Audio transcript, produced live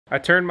I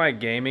turned my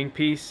gaming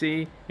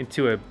PC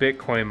into a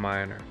Bitcoin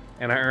miner,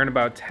 and I earn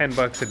about 10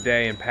 bucks a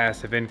day in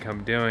passive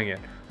income doing it,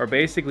 or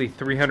basically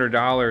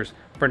 $300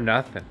 for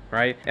nothing,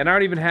 right? And I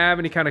don't even have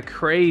any kind of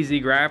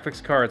crazy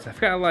graphics cards. I've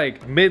got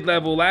like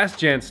mid-level last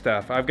gen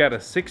stuff. I've got a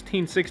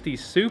 1660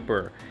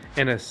 Super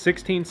and a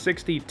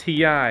 1660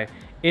 Ti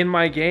in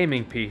my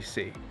gaming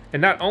PC.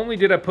 And not only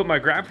did I put my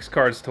graphics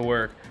cards to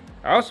work,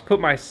 I also put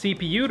my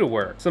CPU to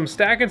work. So I'm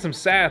stacking some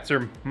sats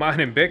or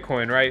mining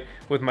Bitcoin, right?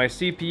 With my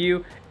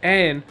CPU,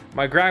 and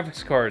my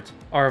graphics cards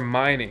are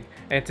mining.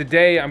 And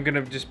today I'm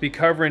gonna just be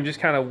covering just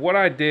kind of what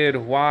I did,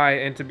 why,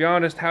 and to be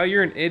honest, how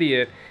you're an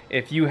idiot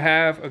if you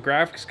have a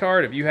graphics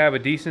card, if you have a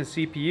decent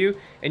CPU,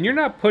 and you're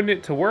not putting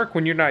it to work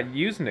when you're not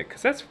using it,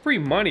 because that's free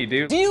money,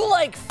 dude. Do you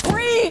like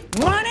free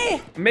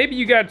money? Maybe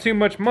you got too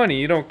much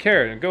money, you don't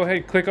care, and go ahead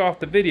and click off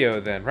the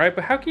video then, right?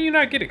 But how can you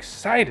not get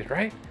excited,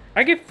 right?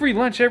 I get free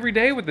lunch every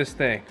day with this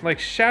thing. Like,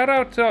 shout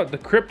out to the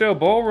crypto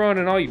bull run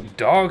and all you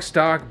dog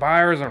stock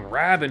buyers on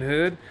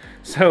Robinhood.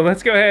 So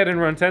let's go ahead and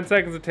run 10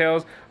 seconds of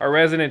tails, our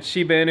resident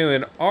Shiba Inu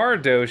and our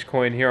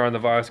Dogecoin here on the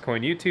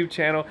VoskCoin YouTube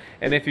channel.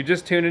 And if you're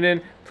just tuning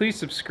in, please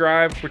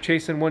subscribe. We're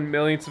chasing 1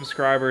 million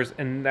subscribers,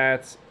 and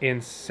that's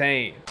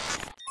insane.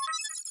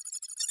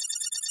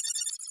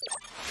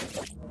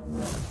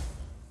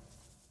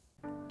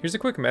 Here's a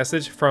quick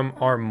message from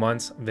our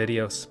month's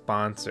video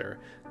sponsor,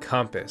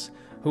 Compass,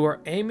 who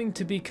are aiming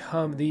to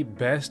become the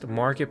best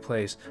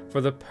marketplace for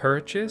the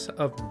purchase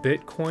of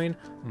Bitcoin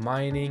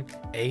mining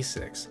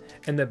ASICs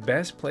and the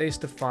best place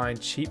to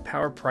find cheap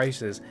power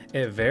prices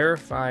at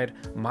verified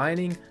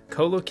mining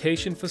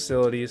co-location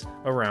facilities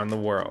around the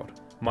world.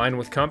 Mine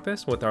with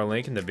Compass with our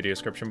link in the video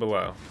description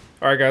below.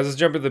 Alright guys, let's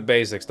jump into the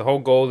basics. The whole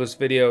goal of this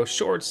video,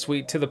 short,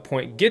 sweet, to the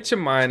point. Get you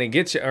mining,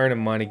 get you earning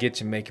money, get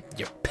you making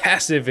your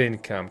passive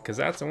income, because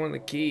that's one of the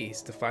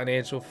keys to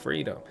financial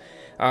freedom.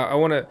 I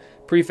want to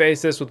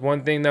preface this with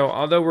one thing though.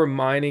 Although we're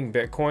mining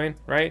Bitcoin,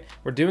 right,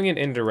 we're doing it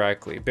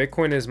indirectly.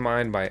 Bitcoin is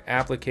mined by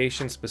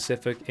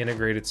application-specific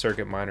integrated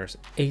circuit miners,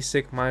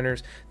 ASIC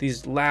miners,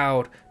 these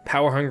loud,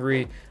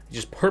 power-hungry,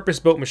 just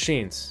purpose-built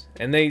machines.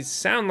 And they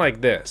sound like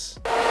this.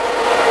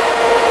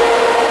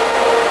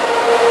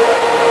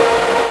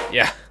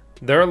 Yeah,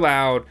 they're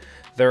loud,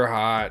 they're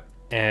hot,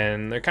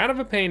 and they're kind of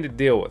a pain to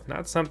deal with.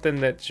 Not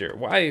something that your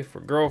wife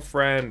or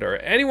girlfriend or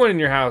anyone in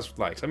your house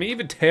likes. I mean,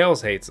 even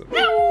Tails hates them.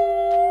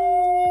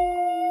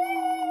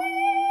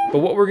 But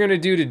what we're gonna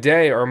do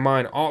today are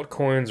mine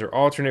altcoins or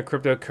alternate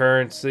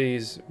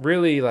cryptocurrencies,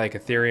 really like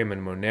Ethereum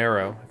and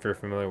Monero, if you're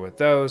familiar with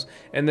those.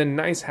 And then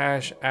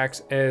Nicehash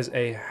acts as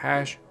a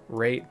hash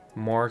rate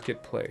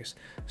marketplace.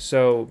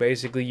 So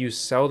basically you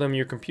sell them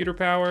your computer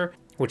power,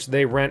 which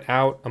they rent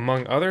out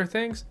among other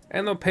things,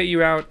 and they'll pay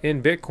you out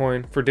in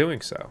Bitcoin for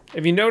doing so.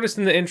 If you noticed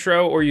in the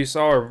intro or you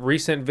saw a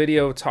recent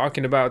video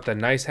talking about the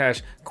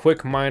Nicehash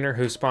quickminer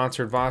who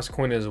sponsored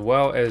VoskCoin as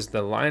well as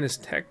the Linus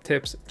Tech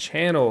Tips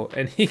channel,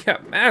 and he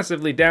got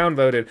massively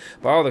downvoted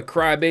by all the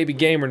crybaby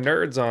gamer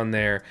nerds on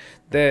there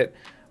that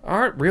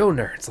aren't real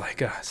nerds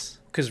like us.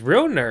 Because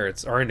real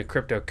nerds are into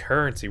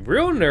cryptocurrency,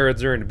 real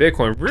nerds are into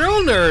Bitcoin,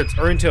 real nerds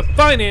are into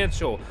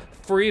financial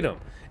freedom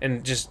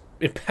and just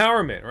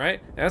empowerment, right?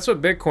 That's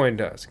what Bitcoin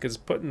does, because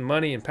it's putting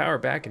money and power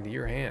back into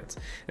your hands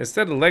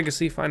instead of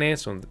legacy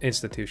financial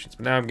institutions.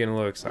 But now I'm getting a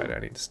little excited. I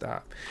need to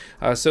stop.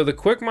 So the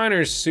quick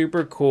miner is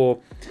super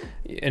cool,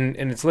 and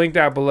it's linked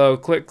out below.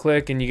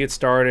 Click, and you get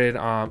started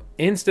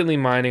instantly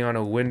mining on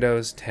a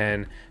Windows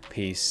 10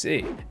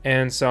 PC.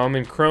 And so I'm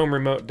in Chrome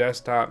Remote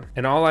Desktop,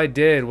 and all I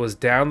did was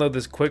download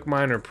this quick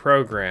miner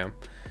program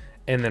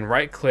and then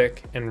right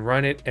click and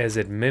run it as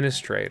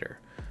administrator.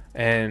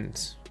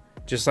 And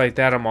just like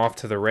that, I'm off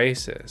to the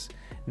races.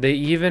 They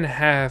even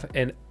have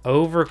an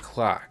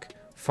overclock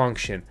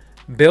function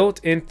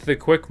built into the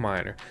quick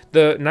miner.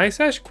 The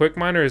Nicehash quick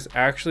miner is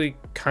actually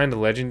kind of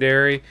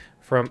legendary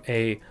from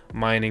a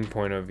mining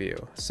point of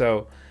view.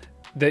 So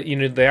that, you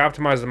know, they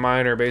optimize the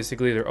miner.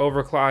 Basically, they're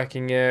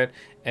overclocking it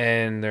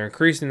and they're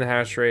increasing the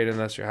hash rate, and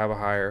thus you have a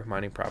higher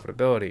mining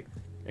profitability.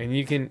 And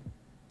you can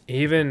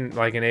even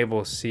like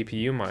enable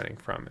CPU mining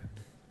from it.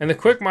 And the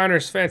quick miner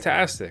is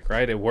fantastic,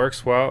 right? It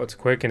works well, it's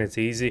quick and it's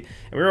easy.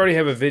 And we already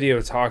have a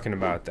video talking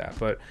about that.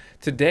 But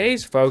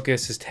today's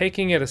focus is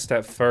taking it a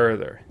step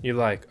further. You're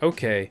like,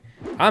 okay,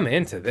 I'm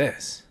into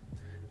this.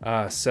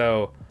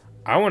 So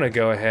I want to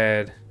go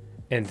ahead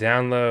and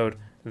download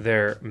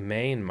their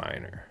main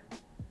miner.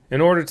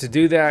 In order to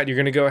do that, you're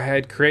going to go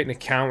ahead, create an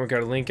account. We've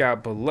got a link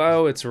out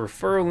below. It's a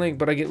referral link,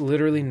 but I get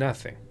literally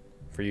nothing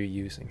for you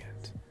using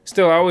it.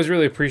 Still, I always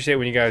really appreciate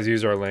when you guys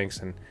use our links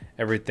and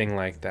everything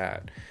like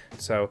that.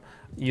 So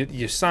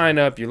you sign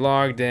up, you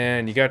logged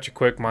in, you got your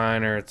quick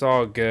miner, it's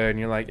all good, and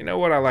you're like, you know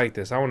what, I like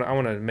this. I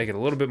want to make it a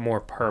little bit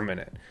more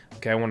permanent.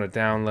 Okay, I want to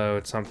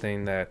download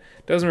something that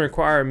doesn't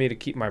require me to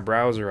keep my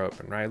browser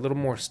open, right? A little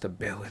more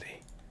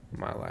stability in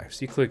my life.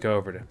 So you click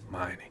over to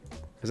mining,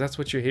 because that's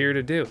what you're here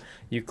to do.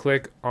 You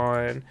click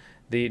on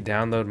the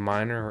download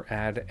miner or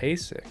add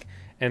ASIC,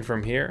 and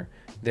from here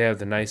they have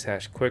the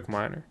Nicehash quick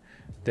miner,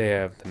 they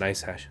have the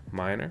Nicehash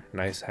miner,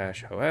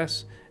 Nicehash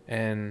OS,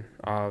 and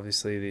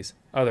obviously these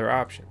other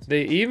options.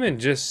 They even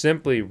just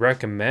simply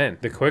recommend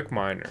the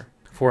quickminer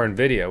for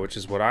NVIDIA, which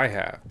is what I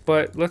have.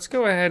 But let's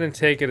go ahead and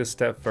take it a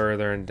step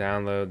further and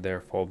download their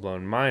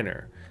full-blown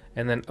miner,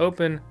 and then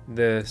open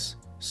this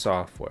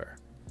software.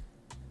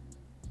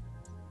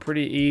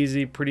 Pretty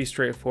easy, pretty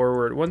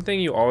straightforward. One thing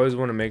you always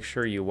want to make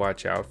sure you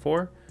watch out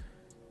for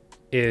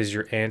is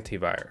your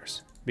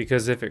antivirus,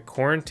 because if it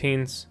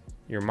quarantines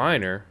your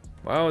miner,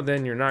 well,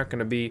 then you're not going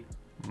to be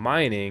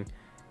mining,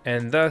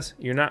 and thus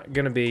you're not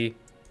going to be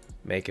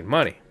making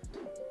money.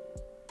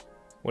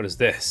 What is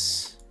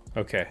this?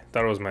 Okay,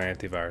 thought it was my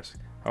antivirus.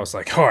 I was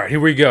like, all right, here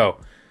we go.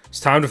 It's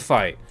time to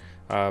fight.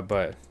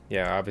 But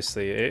yeah,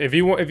 obviously, if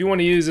you want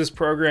to use this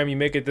program, you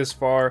make it this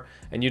far,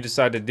 and you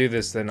decide to do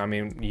this, then I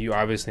mean, you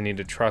obviously need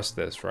to trust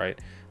this, right?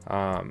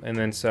 And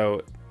then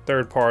so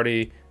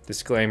third-party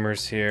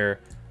disclaimers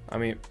here. I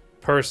mean,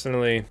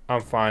 personally,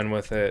 I'm fine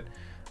with it.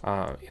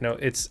 You know,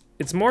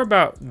 it's more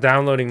about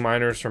downloading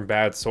miners from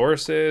bad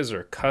sources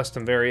or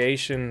custom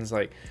variations.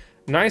 Like,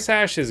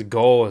 Nicehash's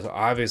goal is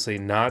obviously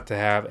not to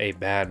have a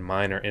bad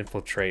miner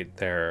infiltrate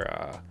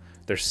their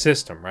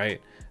system,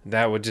 right?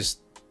 That would just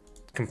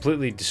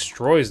completely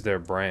destroys their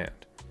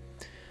brand.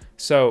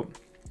 So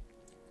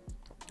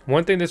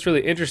one thing that's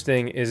really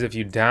interesting is if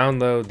you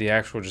download the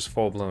actual just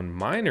full-blown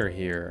miner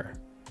here,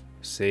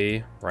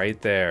 see right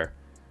there,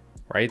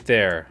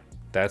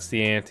 that's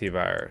the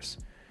antivirus.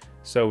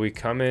 So we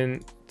come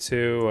in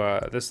to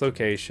this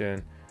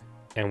location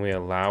and we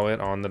allow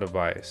it on the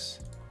device.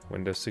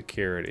 Windows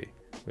security,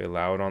 we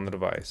allow it on the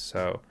device.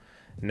 So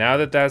now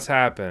that that's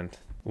happened,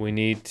 we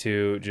need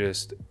to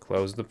just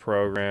close the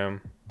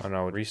program, and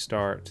I'll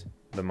restart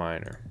the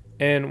miner.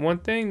 And one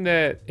thing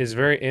that is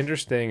very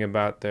interesting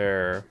about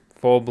their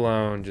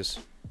full-blown,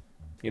 just,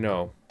 you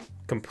know,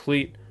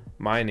 complete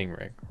mining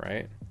rig,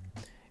 right,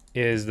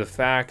 is the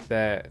fact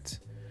that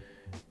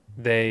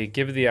they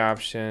give the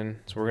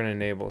option. So we're going to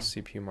enable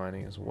CPU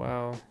mining as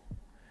well.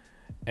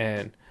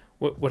 And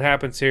what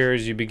happens here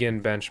is you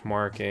begin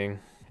benchmarking.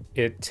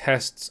 It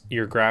tests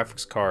your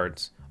graphics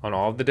cards on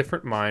all the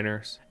different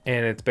miners,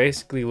 and it's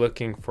basically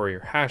looking for your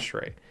hash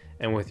rate.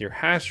 And with your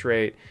hash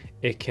rate,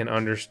 it can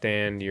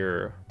understand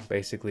your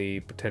basically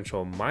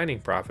potential mining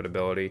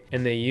profitability,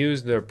 and they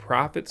use their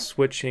profit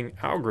switching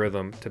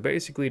algorithm to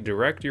basically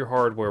direct your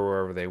hardware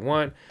wherever they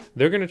want.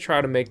 They're going to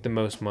try to make the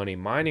most money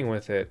mining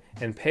with it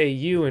and pay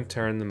you in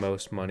turn the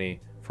most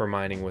money for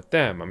mining with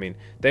them. I mean,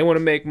 they want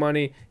to make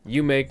money,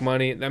 you make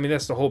money. I mean,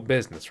 that's the whole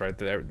business, right?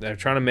 They're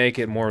trying to make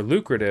it more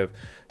lucrative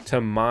to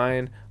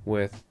mine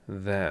with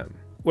them.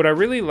 What I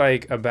really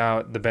like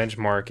about the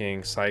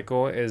benchmarking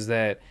cycle is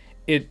that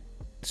it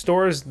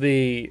stores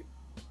the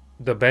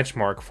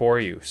benchmark for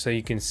you, so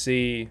you can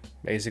see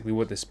basically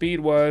what the speed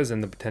was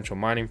and the potential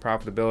mining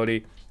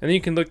profitability, and then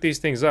you can look these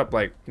things up,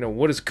 like, you know,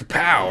 what is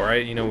kapow,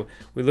 right? You know,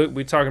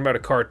 we talking about a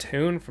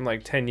cartoon from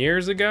like 10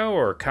 years ago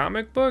or a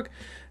comic book.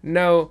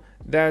 No,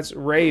 that's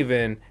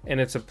Raven, and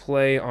it's a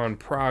play on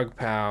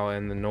ProgPow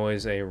and the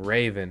noise a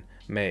Raven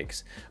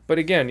makes. But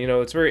again, you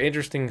know, it's very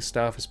interesting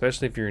stuff,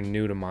 especially if you're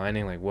new to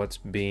mining, like what's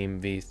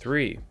Beam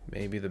V3,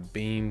 maybe the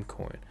Beam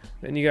coin.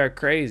 Then you got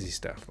crazy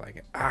stuff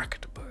like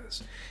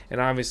Octopus, and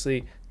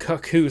obviously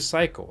Cuckoo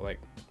Cycle, like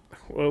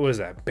what was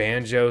that,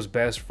 Banjo's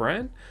best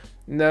friend?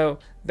 No,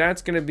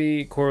 that's going to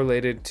be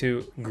correlated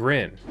to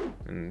Grin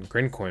and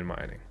Grin coin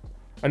mining.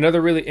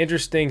 Another really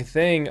interesting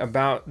thing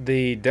about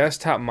the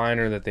desktop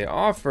miner that they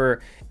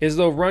offer is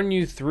they'll run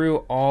you through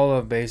all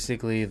of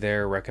basically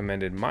their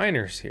recommended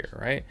miners here,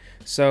 right?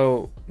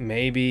 So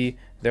maybe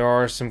there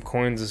are some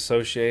coins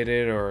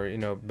associated, or, you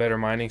know, better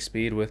mining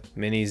speed with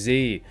Mini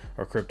Z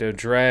or Crypto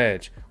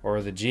Dredge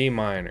or the G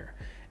miner,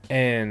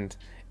 and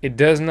it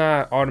does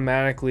not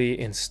automatically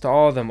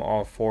install them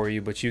all for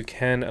you, but you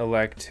can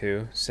elect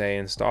to say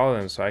install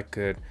them. So I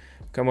could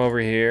come over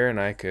here and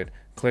I could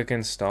click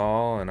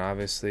install, and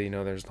obviously, you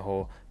know, there's the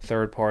whole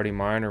third-party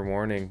miner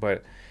warning.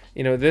 But,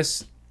 you know,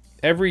 this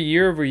every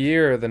year over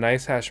year, the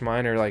Nicehash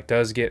miner like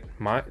does get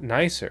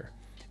nicer,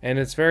 and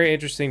it's very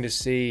interesting to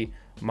see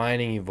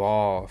mining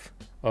evolve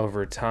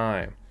over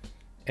time.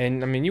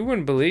 And I mean, you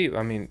wouldn't believe,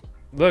 I mean,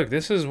 look,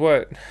 this is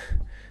what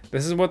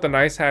the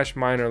Nicehash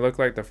miner looked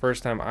like the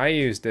first time I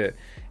used it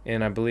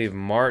in, I believe,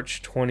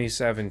 March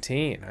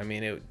 2017. I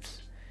mean,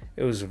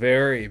 it was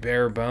very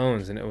bare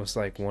bones, and it was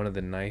like one of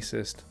the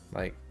nicest,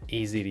 like,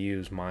 easy to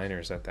use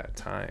miners at that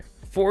time.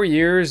 4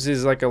 years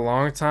is like a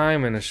long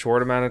time, and a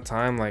short amount of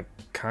time, like,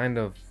 kind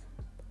of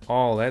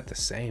all at the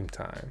same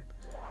time.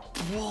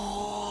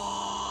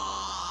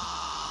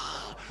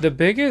 The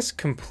biggest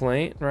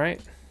complaint,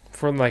 right,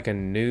 from like a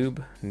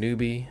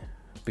newbie,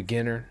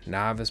 beginner,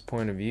 novice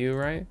point of view,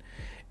 right,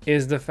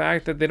 is the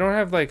fact that they don't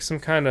have like some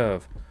kind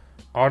of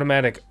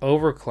automatic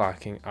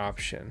overclocking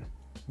option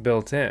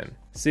built in.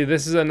 See,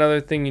 this is another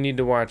thing you need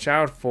to watch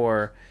out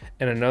for,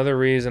 and another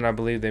reason I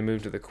believe they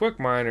moved to the quick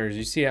miners.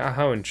 You see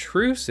how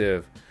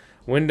intrusive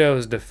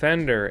Windows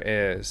Defender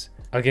is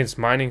against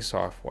mining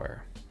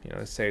software. You know,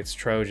 let's say it's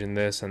Trojan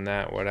this and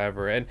that,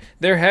 whatever. And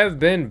there have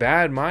been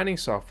bad mining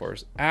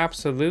softwares,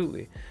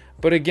 absolutely.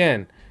 But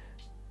again,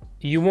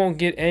 you won't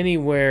get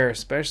anywhere,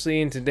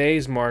 especially in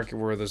today's market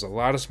where there's a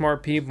lot of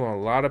smart people and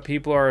a lot of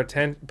people are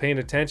paying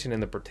attention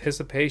and the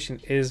participation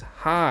is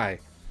high.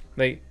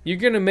 Like, you're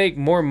gonna make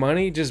more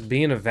money just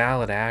being a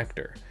valid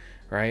actor,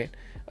 right?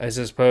 As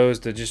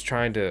opposed to just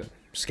trying to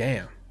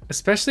scam.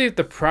 Especially if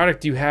the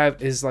product you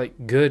have is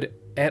like good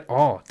at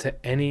all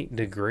to any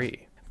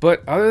degree.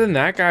 But other than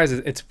that, guys,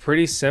 it's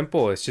pretty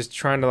simple. It's just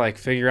trying to like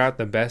figure out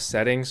the best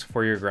settings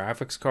for your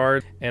graphics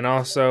card and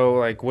also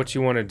like what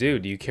you want to do.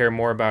 Do you care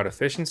more about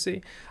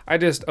efficiency? I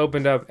just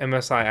opened up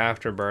MSI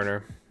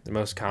Afterburner, the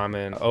most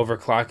common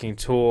overclocking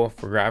tool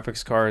for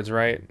graphics cards,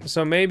 right?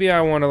 So maybe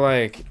I want to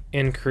like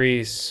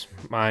increase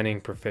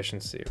mining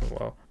proficiency.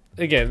 Well,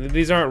 again,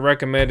 these aren't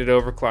recommended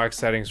overclock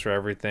settings for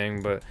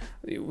everything, but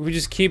we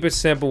just keep it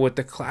simple with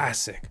the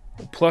classic.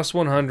 Plus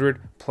 100,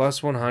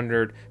 plus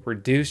 100,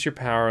 reduce your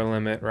power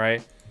limit,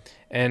 right?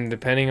 And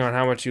depending on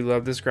how much you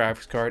love this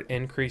graphics card,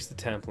 increase the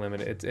temp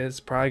limit. It's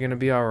probably going to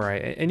be all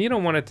right. And you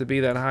don't want it to be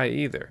that high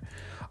either.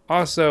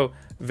 Also,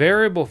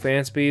 variable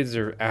fan speeds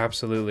are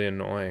absolutely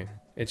annoying.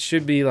 It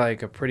should be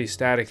like a pretty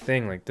static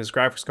thing. Like, this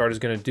graphics card is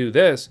going to do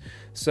this,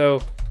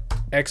 so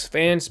X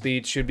fan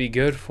speed should be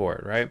good for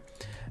it, right?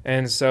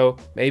 And so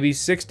maybe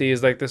 60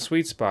 is like the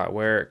sweet spot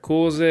where it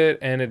cools it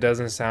and it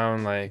doesn't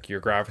sound like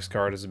your graphics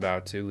card is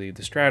about to leave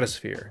the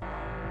stratosphere.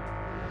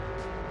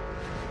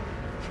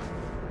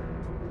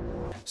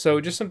 So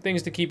just some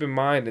things to keep in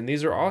mind, and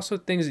these are also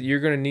things that you're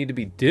going to need to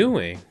be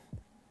doing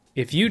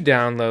if you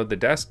download the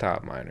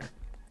desktop miner,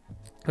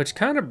 which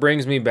kind of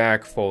brings me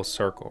back full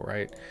circle,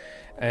 right?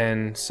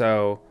 And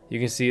so you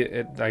can see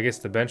it, I guess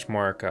the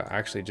benchmark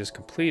actually just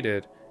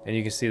completed, and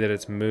you can see that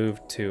it's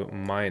moved to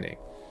mining.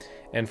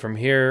 And from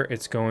here,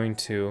 it's going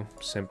to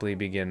simply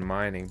begin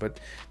mining. But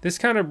this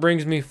kind of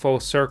brings me full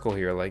circle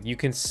here. Like, you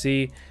can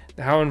see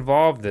how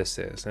involved this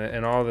is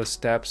and all the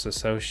steps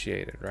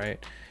associated,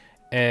 right?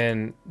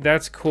 And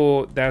that's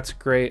cool, that's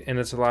great, and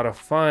it's a lot of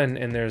fun,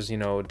 and there's, you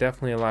know,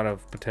 definitely a lot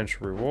of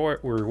potential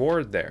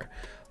reward there.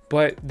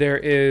 But there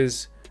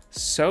is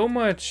so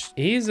much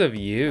ease of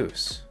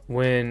use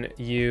when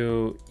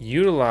you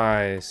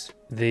utilize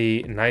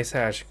the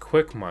Nicehash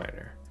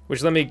quickminer.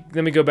 Which let me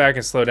go back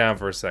and slow down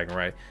for a second,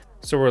 right?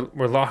 So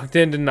we're logged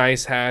into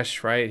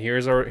Nicehash, right?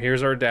 Here's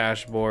our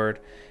dashboard,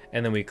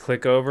 and then we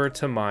click over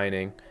to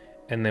mining,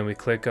 and then we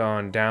click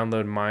on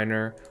download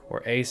miner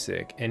or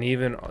ASIC, and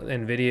even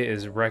NVIDIA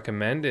is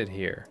recommended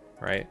here,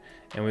 right?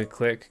 And we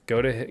click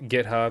go to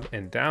GitHub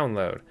and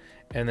download,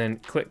 and then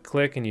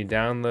click and you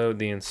download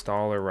the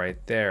installer right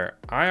there.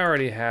 I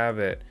already have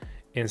it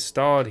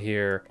installed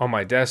here on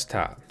my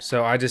desktop,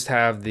 so I just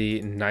have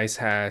the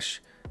Nicehash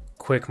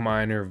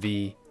quickminer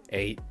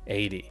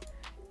V880.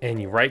 And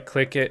you right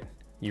click it,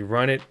 you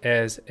run it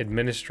as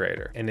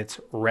administrator, and it's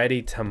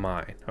ready to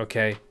mine.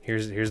 Okay,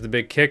 here's the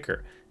big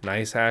kicker.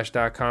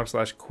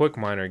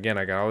 Nicehash.com/quickminer. Again,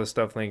 I got all this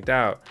stuff linked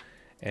out,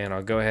 and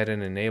I'll go ahead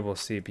and enable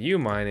CPU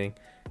mining.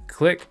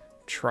 Click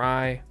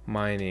try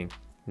mining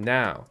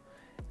now.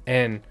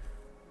 And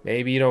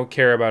maybe you don't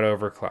care about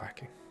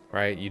overclocking,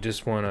 right? You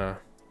just want to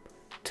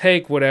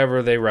take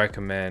whatever they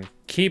recommend,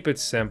 keep it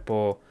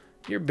simple.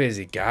 You're a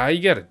busy guy,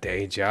 you got a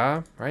day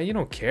job, right? You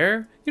don't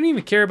care. You don't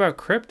even care about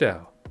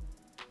crypto.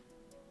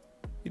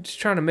 You're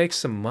just trying to make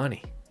some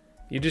money.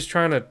 You're just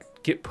trying to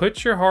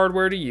put your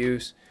hardware to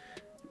use,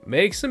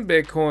 make some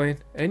Bitcoin,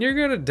 and you're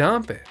gonna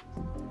dump it.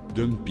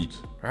 Dump it.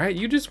 Right?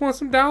 You just want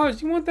some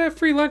dollars. You want that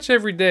free lunch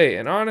every day.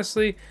 And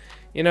honestly,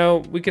 you know,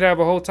 we could have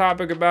a whole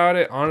topic about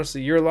it.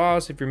 Honestly, your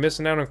loss if you're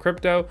missing out on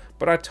crypto,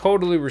 but I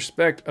totally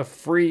respect a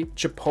free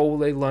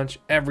Chipotle lunch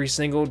every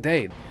single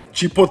day.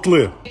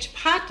 Chipotle.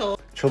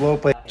 Chipotle.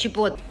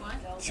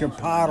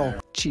 Chipotle.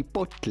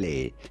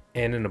 Chipotle.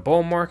 And in the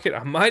bull market,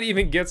 I might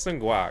even get some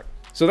guac.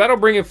 So that'll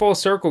bring it full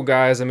circle,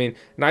 guys. I mean,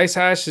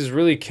 Nicehash is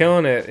really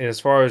killing it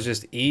as far as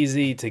just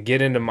easy to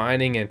get into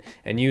mining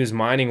and use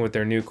mining with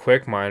their new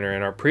quick miner.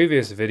 And our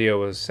previous video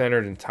was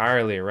centered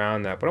entirely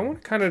around that. But I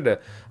want to kind of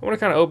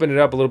open it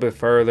up a little bit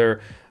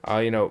further.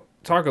 You know,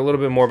 talk a little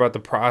bit more about the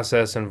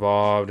process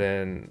involved,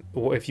 and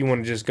if you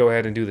want to just go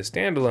ahead and do the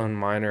standalone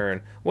miner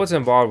and what's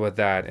involved with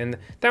that. And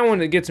that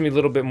one, it gets me a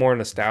little bit more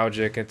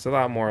nostalgic. It's a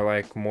lot more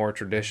like more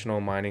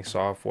traditional mining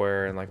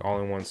software and like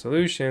all-in-one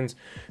solutions.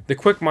 The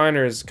quick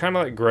miner is kind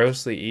of like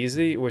grossly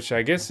easy, which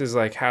I guess is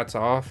like hats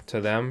off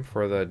to them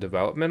for the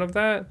development of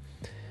that.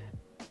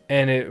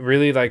 And it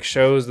really like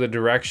shows the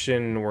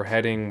direction we're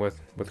heading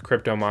with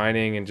crypto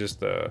mining and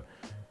just the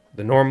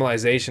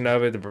normalization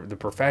of it, the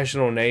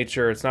professional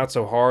nature. It's not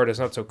so hard, it's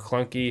not so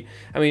clunky.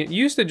 I mean,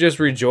 you used to just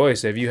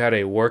rejoice if you had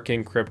a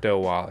working crypto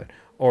wallet,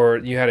 or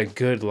you had a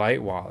good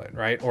light wallet,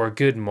 right? Or a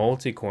good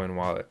multi-coin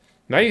wallet.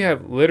 Now you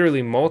have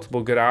literally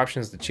multiple good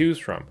options to choose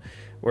from.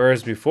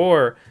 Whereas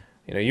before,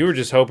 you know, you were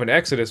just hoping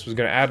Exodus was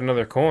going to add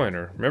another coin,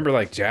 or remember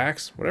like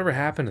Jax, whatever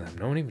happened to them?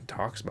 No one even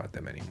talks about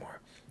them anymore.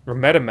 Or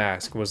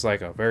MetaMask was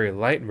like a very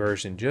light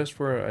version just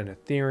for an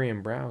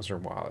Ethereum browser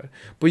wallet.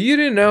 But you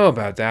didn't know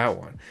about that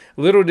one.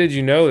 Little did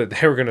you know that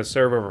they were going to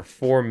serve over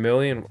 4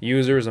 million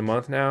users a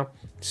month now.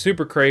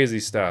 Super crazy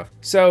stuff.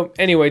 So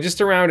anyway, just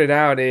to round it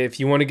out, if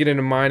you want to get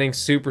into mining,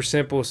 super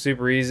simple,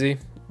 super easy.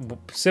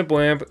 Simple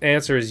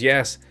answer is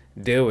yes,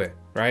 do it,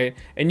 right?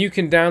 And you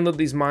can download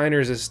these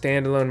miners as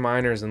standalone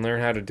miners and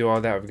learn how to do all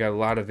that. We've got a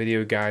lot of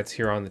video guides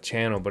here on the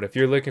channel. But if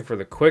you're looking for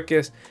the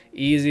quickest,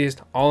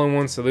 easiest,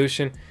 all-in-one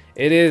solution,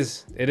 it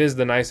is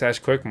the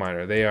Nicehash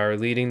quickminer. They are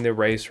leading the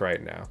race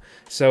right now.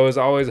 So as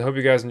always, I hope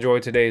you guys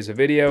enjoyed today's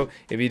video.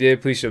 If you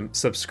did, please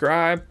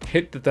subscribe,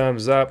 hit the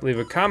thumbs up, leave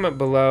a comment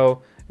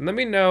below, and let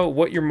me know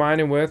what you're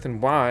mining with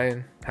and why,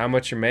 and how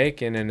much you're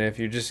making, and if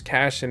you're just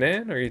cashing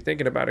in or you're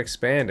thinking about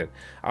expanding.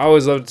 I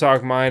always love to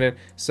talk mining,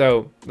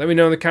 so let me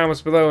know in the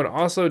comments below, and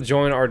also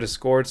join our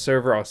Discord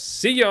server. I'll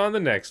see you on the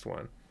next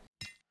one.